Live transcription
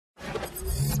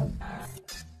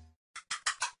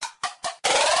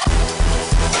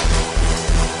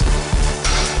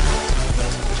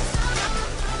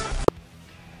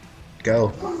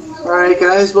Go. Alright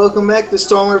guys, welcome back to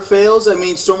Stormer Plays.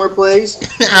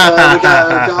 We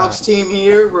got our GOBS team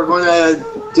here. We're going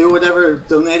to do whatever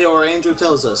Donato or Andrew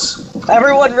tells us.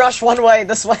 Everyone rush one way,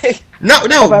 this way.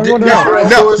 Everyone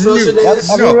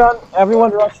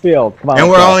rush field. Come on, and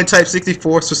we're all in type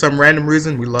 64 for some random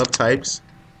reason. We love types.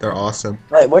 They're awesome.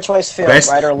 Wait, which way's field?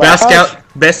 Right or best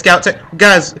left? Best scout.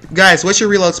 Guys, what's your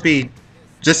reload speed?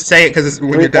 Just say it because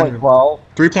when you're done.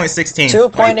 3.16.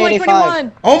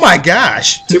 2.85. Oh my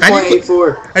gosh.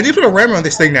 2.84. I need to put a rammer on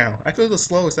this thing now. I feel the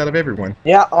slowest out of everyone.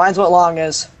 Yeah, mine's what long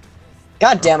is.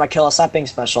 God damn, Akilla, stop being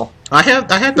special. I had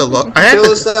the look.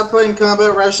 Akilla, stop putting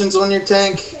combat rations on your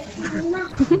tank.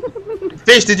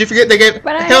 Fish, did you forget they gave?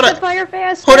 But I have to fire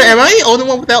fast. Hold on, am I the only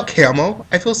one without camo?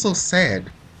 I feel so sad.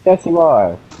 Yes, you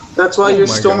are. That's why your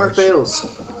Stormer fails.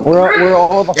 We're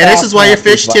all the. And this is why your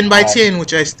fish 10 by 10,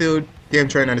 which I still damn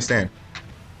trying to understand.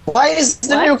 Why is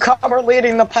the newcomer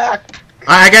leading the pack?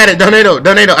 I got it, Donato,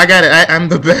 I got it. I'm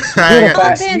the best.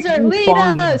 Panzer, lead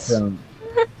us.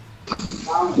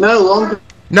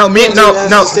 No,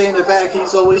 stay in the back.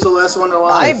 He's always the last one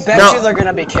alive. I bet you they're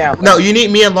gonna be camping. No, you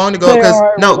need me and Long to go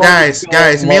because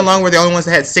guys, me and Long were the only ones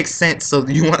that had 6 cents, so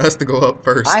you want us to go up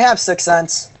first. I have 6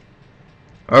 cents.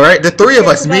 All right, the three of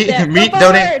us,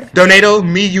 Donato,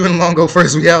 me, you, and Long go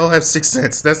first. We all have 6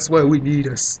 cents. That's why we need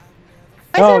us.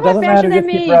 No, it doesn't matter. Just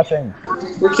keep rushing.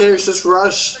 Who cares? Just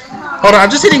rush. Hold on, I'm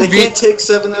just hitting V. They can't take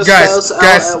 7 of those spells out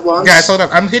at once. Guys, hold on.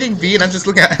 I'm hitting V and I'm just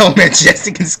looking at how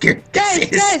majestic and scary this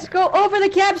is. Guys, go over the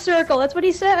cap circle. That's what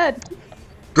he said.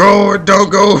 Go or don't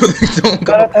go. Don't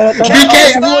go.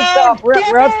 BK! Everyone stop.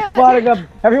 We're out spotting them.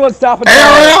 Everyone stop.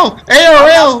 ARL!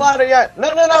 Not spotted yet.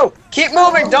 No. Keep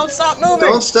moving. Don't stop moving.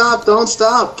 Don't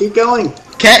stop. Keep going.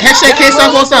 Hashtag can't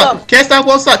stop, won't stop. Can't stop,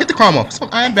 won't stop. Hit the chromo.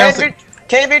 I am bouncing.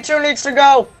 KV2 needs to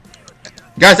go.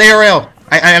 Guys, ARL.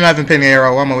 I am not even pinning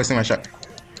ARL. Why am I wasting my shot?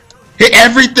 Hit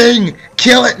everything.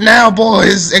 Kill it now,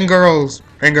 boys and girls.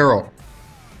 And girl.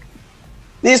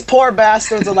 These poor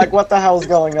bastards are like, what the hell's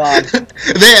going on?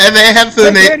 they have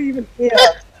to. They can't even see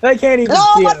us. They can't even see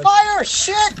us. No, fire!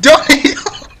 Shit! Don't.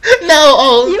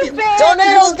 No.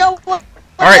 Tornadoes go. All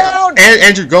right,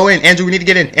 Andrew, go in. Andrew, we need to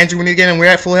get in. We're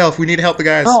at full health. We need to help the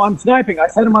guys. No, I'm sniping. I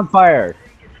set him on fire.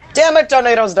 Damn it,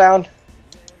 Tornado's down.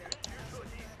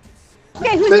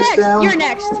 Okay, who's next? You're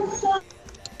next.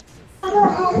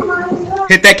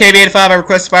 Hit that KB85. I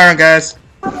request firing, guys.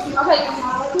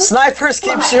 Snipers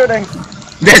keep shooting.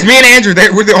 That's me and Andrew.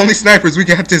 We're the only snipers. We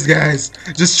got this, guys.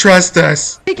 Just trust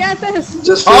us. We got this.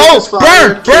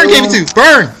 Burn KB2.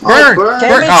 Burn.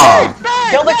 KV2.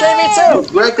 Kill the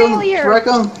KV2. Wreck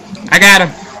him. I got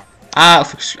him.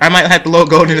 I might have to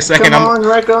load gold in a second. Come on,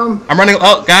 wreck him. I'm running.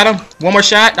 Oh, got him. One more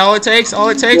shot. All it takes.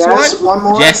 Yes, one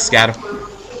more. Yes, got him.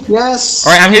 Yes.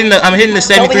 All right, I'm hitting the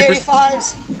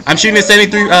 73%. I'm shooting the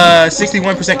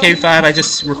 61% KB5. I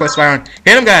just request firing.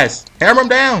 Hit him, guys. Hammer him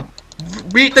down.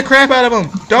 Beat the crap out of him.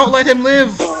 Don't let him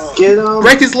live. Get him.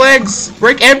 Break his legs.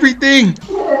 Break everything.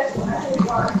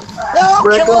 No,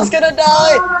 Killa's gonna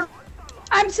die.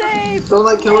 I'm safe. Don't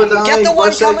let Killa die. Get the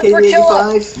one coming for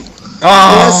Killa.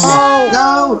 Oh. Yes.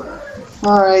 No.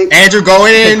 All right. Andrew,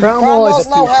 going in. Cromwell's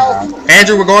no help.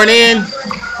 Andrew, we're going in.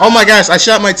 Oh my gosh, I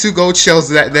shot my 2 gold shells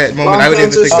that moment. I would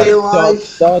have to think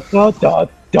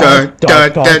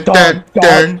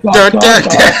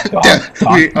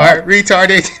We are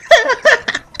retarded.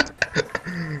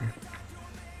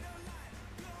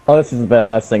 Oh, this is the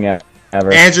best thing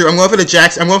ever. Andrew, I'm going for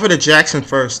the Jackson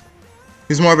first.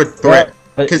 He's more of a threat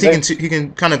because he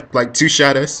can kind of like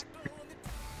 2-shot us.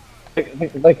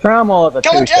 The Cromwell is a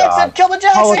 2-shot. Kill the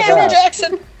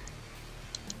Jackson.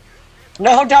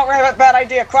 No, don't ram it. Bad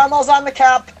idea. Cromwell's on the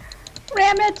cap.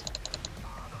 Ram it.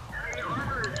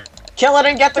 Kill it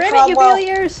and get the Ram Cromwell. it, you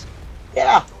ears.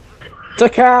 Yeah. It's a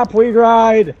cap. We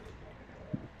ride.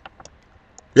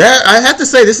 Yeah, I have to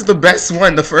say this is the best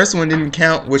one. The first one didn't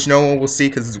count, which no one will see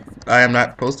because I am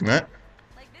not posting that.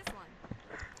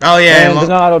 Oh yeah. And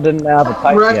Donato didn't have a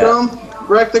type yet.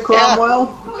 Wreck the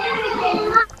Cromwell.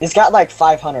 He's got like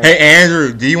 500. Hey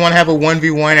Andrew, do you want to have a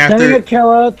 1v1 after? Dang it,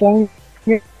 Killa. Dang it.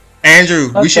 Andrew,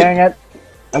 we should. Dang it.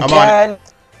 Again.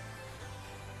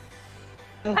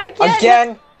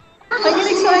 Again. I'm getting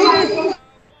excited.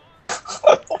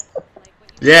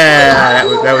 Yeah,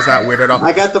 that was not weird at all.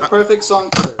 I got the perfect song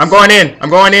for this. I'm going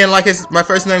in like my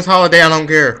first name's Holiday. I don't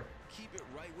care.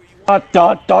 Andrew,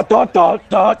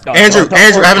 I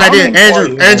have an idea.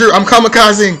 Andrew, I'm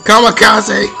kamikazing.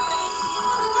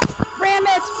 Ram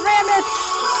it.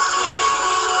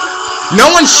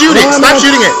 No one shoot it. Stop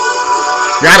shooting it.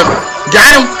 Got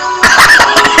him.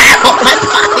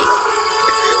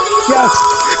 Yes.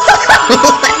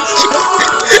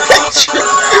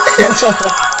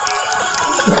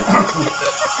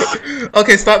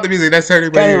 Okay, stop the music. That's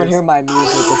hurting my Can't even ears. hear my music.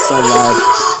 It's so loud.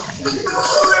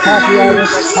 Happy hour.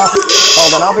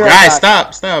 Hold on, I'll be right Guys,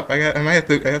 back. stop. I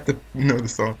have to know the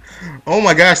song. Oh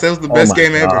my gosh, that was the best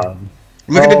game ever. God.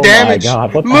 Look at the damage. Oh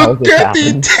my God, what the hell Look just at the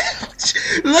happened? damage.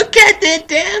 Look at the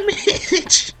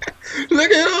damage.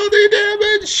 Look at all the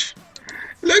damage.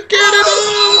 Look at it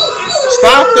all.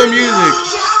 Stop the music.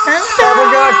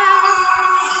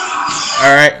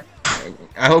 Alright.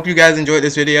 I hope you guys enjoyed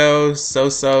this video.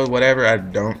 So, whatever. I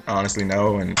don't honestly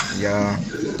know. And yeah.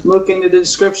 Look in the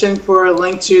description for a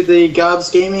link to the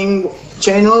GOBS gaming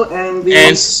channel and the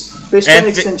Fish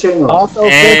Connection channel. Also,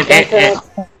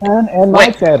 and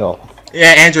my channel.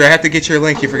 Yeah, Andrew, I have to get your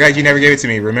link. You forgot you never gave it to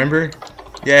me, remember?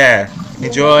 Yeah.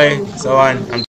 Enjoy. So on.